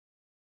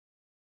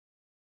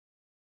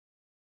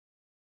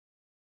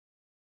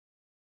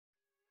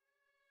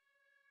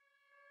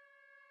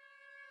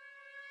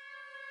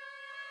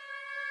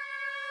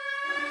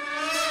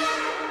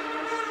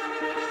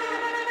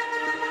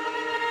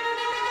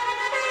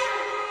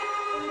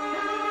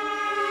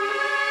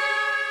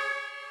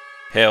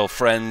Hail,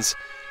 friends.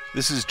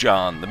 This is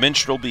John, the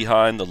minstrel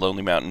behind the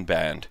Lonely Mountain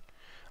Band.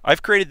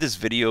 I've created this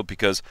video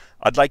because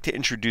I'd like to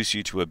introduce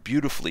you to a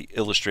beautifully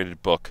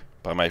illustrated book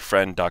by my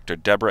friend Dr.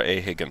 Deborah A.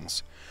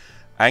 Higgins.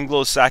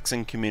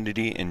 Anglo-Saxon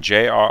Community in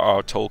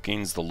J.R.R.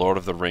 Tolkien's The Lord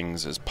of the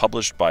Rings is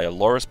published by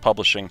Aloris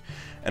Publishing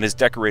and is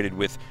decorated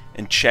with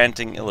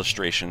enchanting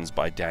illustrations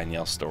by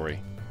Danielle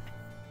Story.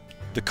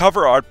 The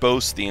cover art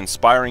boasts the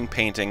inspiring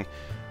painting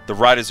The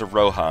Riders of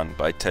Rohan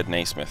by Ted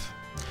Naismith.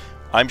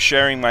 I'm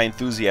sharing my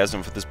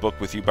enthusiasm for this book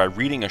with you by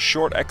reading a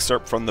short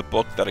excerpt from the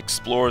book that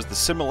explores the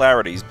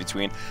similarities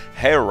between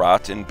J.R.R.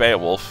 in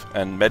Beowulf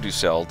and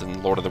Meduseld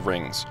in Lord of the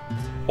Rings,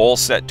 all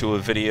set to a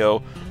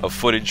video of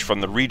footage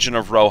from the region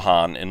of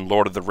Rohan in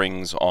Lord of the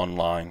Rings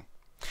Online.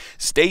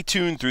 Stay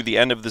tuned through the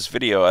end of this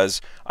video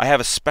as I have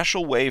a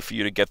special way for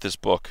you to get this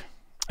book,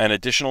 an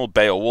additional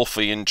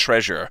Beowulfian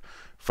treasure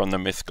from the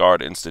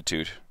Mythgard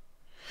Institute.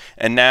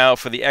 And now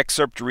for the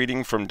excerpt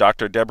reading from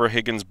Dr. Deborah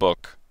Higgins'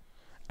 book,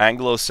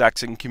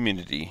 Anglo-Saxon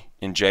Community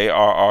in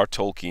J.R.R.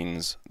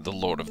 Tolkien's The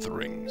Lord of the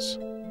Rings.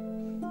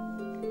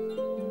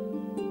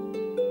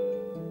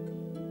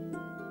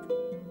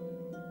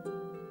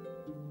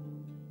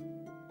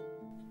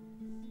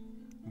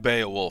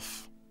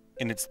 Beowulf,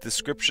 in its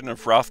description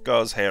of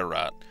Hrothgar's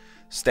J.R.R.,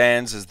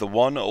 stands as the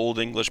one Old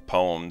English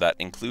poem that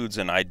includes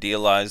an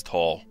idealized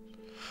hall.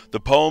 The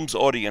poem's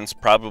audience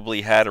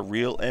probably had a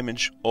real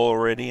image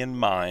already in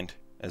mind,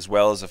 as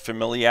well as a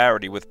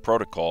familiarity with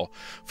protocol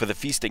for the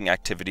feasting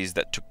activities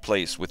that took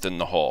place within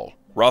the hall.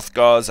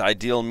 Hrothgar's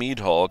ideal mead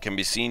hall can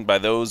be seen by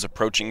those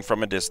approaching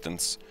from a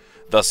distance,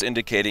 thus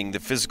indicating the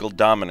physical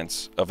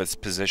dominance of its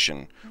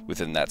position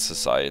within that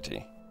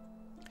society.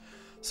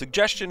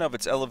 Suggestion of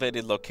its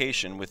elevated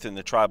location within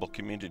the tribal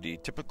community,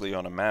 typically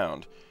on a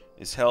mound,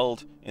 is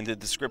held in the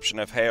description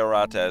of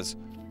J.R.R. as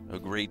a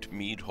great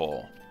mead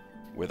hall,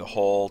 where the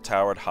hall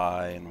towered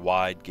high and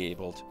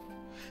wide-gabled.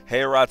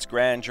 J.R.R.'s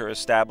grandeur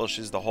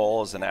establishes the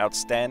hall as an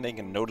outstanding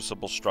and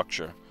noticeable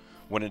structure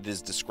when it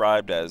is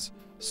described as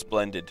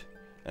splendid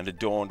and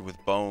adorned with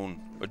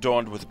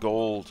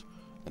gold,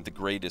 and the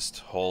greatest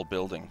hall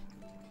building.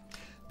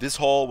 This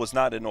hall was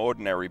not an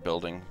ordinary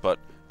building, but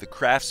the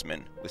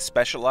craftsman with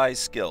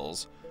specialized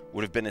skills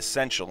would have been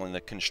essential in the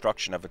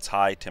construction of its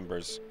high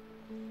timbers.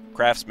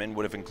 Craftsmen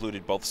would have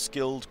included both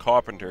skilled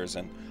carpenters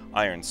and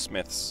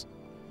ironsmiths.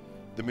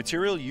 The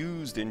material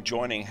used in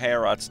joining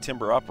J.R.R.'s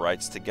timber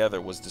uprights together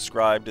was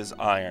described as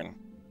iron.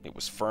 It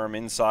was firm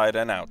inside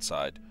and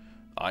outside,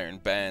 iron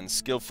bands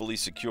skillfully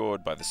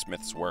secured by the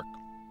smith's work.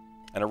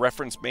 And a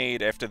reference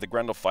made after the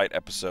Grendel fight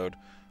episode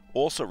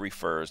also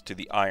refers to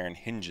the iron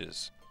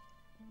hinges.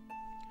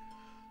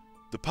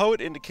 The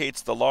poet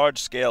indicates the large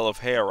scale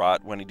of J.R.R.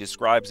 when he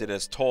describes it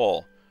as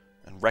tall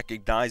and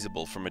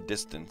recognizable from a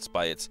distance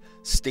by its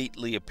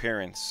stately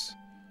appearance,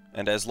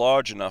 and as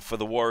large enough for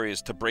the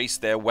warriors to brace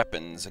their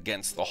weapons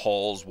against the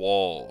hall's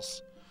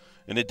walls.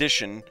 In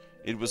addition,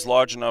 it was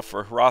large enough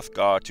for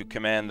Hrothgar to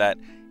command that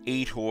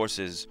 8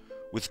 horses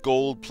with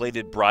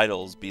gold-plated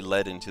bridles be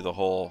led into the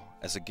hall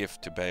as a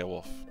gift to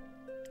Beowulf.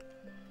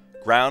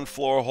 Ground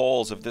floor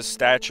halls of this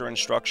stature and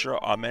structure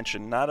are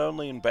mentioned not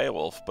only in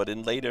Beowulf, but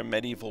in later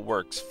medieval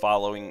works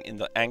following in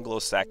the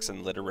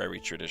Anglo-Saxon literary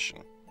tradition.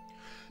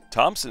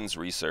 Thompson's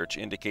research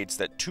indicates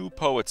that 2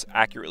 poets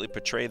accurately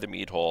portray the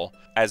mead hall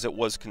as it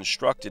was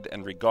constructed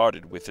and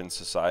regarded within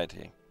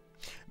society.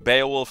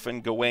 Beowulf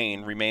and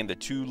Gawain remain the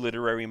 2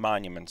 literary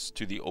monuments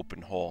to the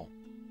open hall.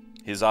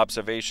 His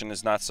observation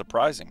is not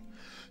surprising,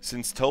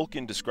 since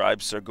Tolkien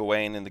describes Sir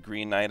Gawain in The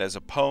Green Knight as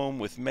a poem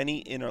with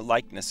many inner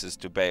likenesses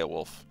to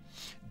Beowulf,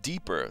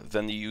 deeper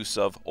than the use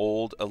of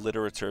old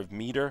alliterative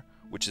meter,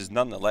 which is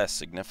nonetheless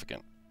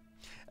significant.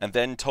 And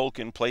then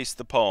Tolkien placed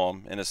the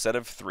poem in a set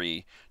of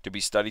 3 to be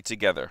studied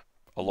together,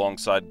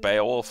 alongside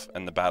Beowulf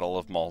and the Battle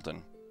of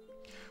Maldon.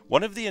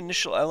 One of the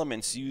initial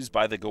elements used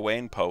by the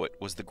Gawain poet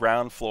was the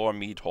ground floor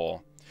mead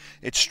hall.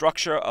 Its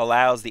structure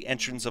allows the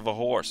entrance of a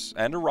horse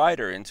and a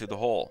rider into the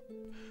hall.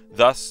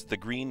 Thus, the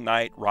Green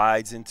Knight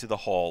rides into the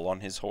hall on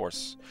his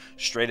horse,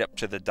 straight up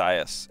to the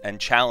dais, and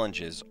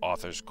challenges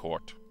Arthur's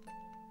court.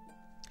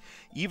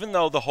 Even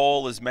though the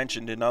hall is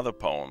mentioned in other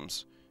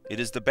poems, it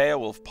is the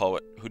Beowulf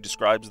poet who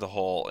describes the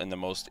hall in the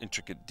most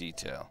intricate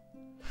detail.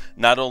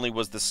 Not only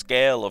was the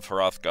scale of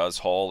Hrothgar's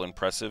hall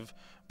impressive,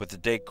 but the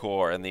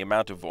decor and the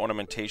amount of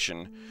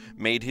ornamentation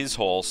made his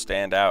hall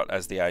stand out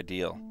as the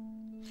ideal.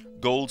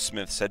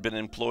 Goldsmiths had been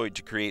employed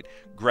to create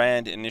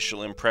grand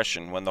initial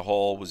impression when the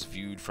hall was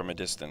viewed from a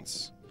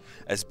distance.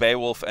 As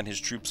Beowulf and his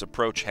troops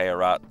approach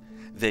J.R.R.,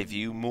 they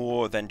view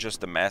more than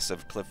just a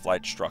massive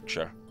cliff-like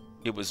structure.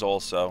 It was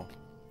also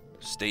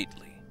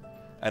stately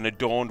and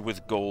adorned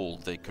with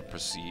gold they could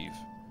perceive.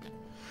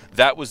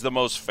 That was the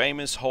most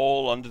famous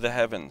hall under the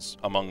heavens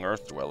among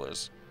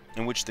earth-dwellers,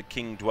 in which the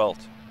king dwelt.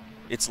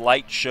 Its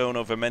light shone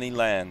over many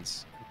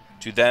lands.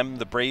 To them,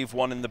 the brave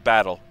one in the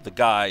battle, the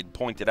guide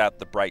pointed out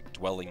the bright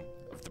dwelling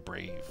of the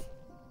brave.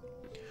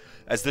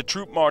 As the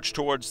troop marched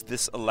towards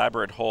this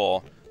elaborate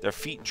hall, their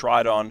feet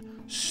trod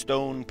on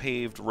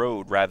stone-paved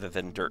road rather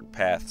than dirt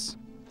paths.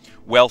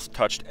 Wealth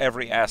touched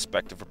every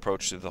aspect of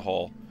approach to the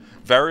hall,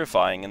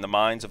 verifying in the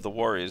minds of the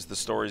warriors the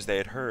stories they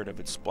had heard of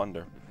its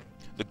splendor.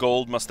 The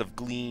gold must have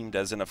gleamed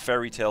as in a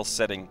fairy tale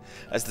setting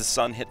as the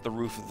sun hit the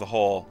roof of the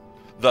hall,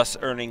 thus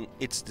earning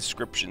its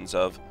descriptions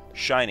of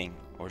shining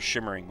or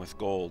shimmering with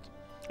gold,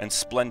 and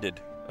splendid,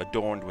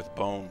 adorned with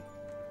bone.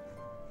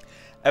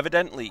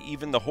 Evidently,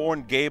 even the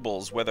horned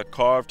gables, whether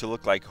carved to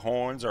look like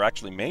horns or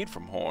actually made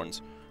from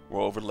horns, were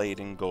overlaid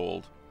in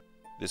gold.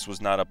 This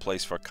was not a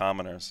place for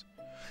commoners.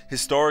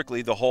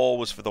 Historically, the hall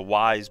was for the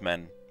wise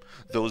men,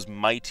 those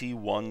mighty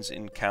ones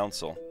in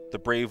council, the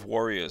brave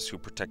warriors who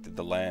protected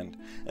the land,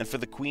 and for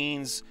the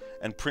queens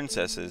and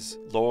princesses,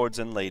 lords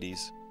and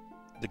ladies.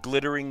 The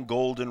glittering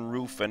golden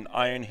roof and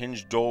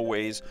iron-hinged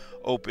doorways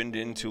opened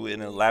into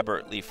an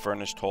elaborately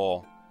furnished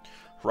hall.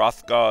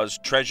 Hrothgar's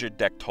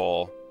treasure-decked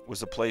hall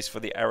was a place for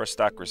the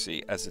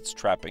aristocracy, as its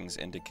trappings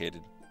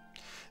indicated.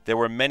 There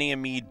were many a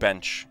mead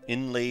bench,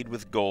 inlaid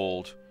with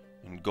gold,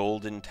 and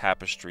golden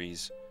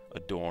tapestries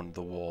adorned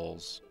the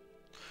walls.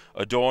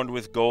 Adorned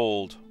with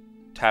gold,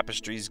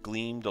 tapestries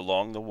gleamed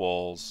along the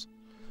walls,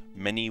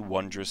 many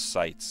wondrous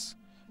sights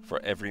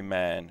for every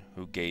man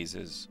who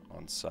gazes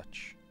on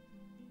such.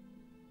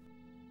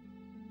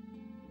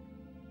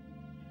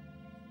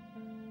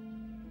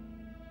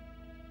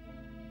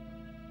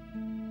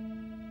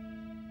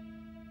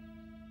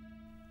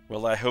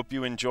 Well, I hope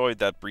you enjoyed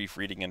that brief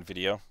reading and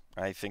video.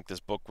 I think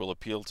this book will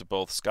appeal to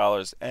both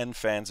scholars and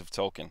fans of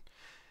Tolkien.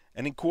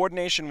 And in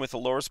coordination with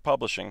Aloris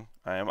Publishing,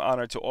 I am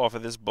honored to offer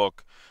this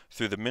book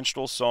through the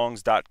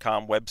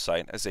minstrelsongs.com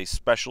website as a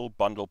special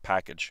bundle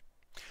package.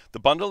 The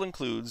bundle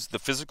includes the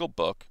physical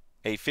book,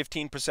 a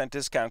 15%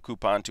 discount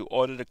coupon to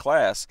audit a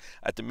class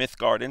at the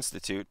Mythgard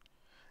Institute,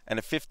 and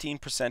a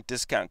 15%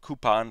 discount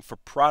coupon for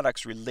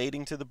products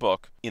relating to the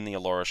book in the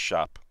Aloris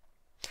shop,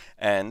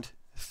 and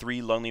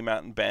 3 Lonely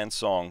Mountain Band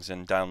songs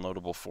in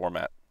downloadable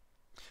format.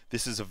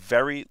 This is a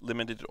very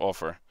limited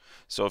offer,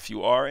 so if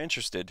you are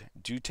interested,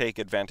 do take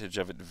advantage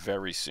of it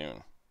very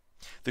soon.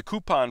 The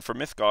coupon for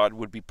Mythgard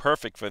would be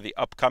perfect for the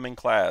upcoming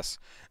class,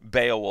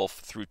 Beowulf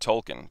through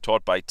Tolkien,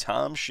 taught by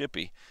Tom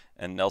Shippey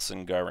and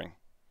Nelson Goering.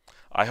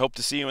 I hope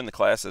to see you in the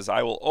class, as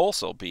I will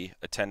also be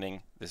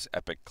attending this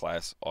epic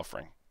class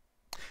offering.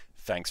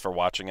 Thanks for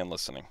watching and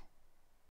listening.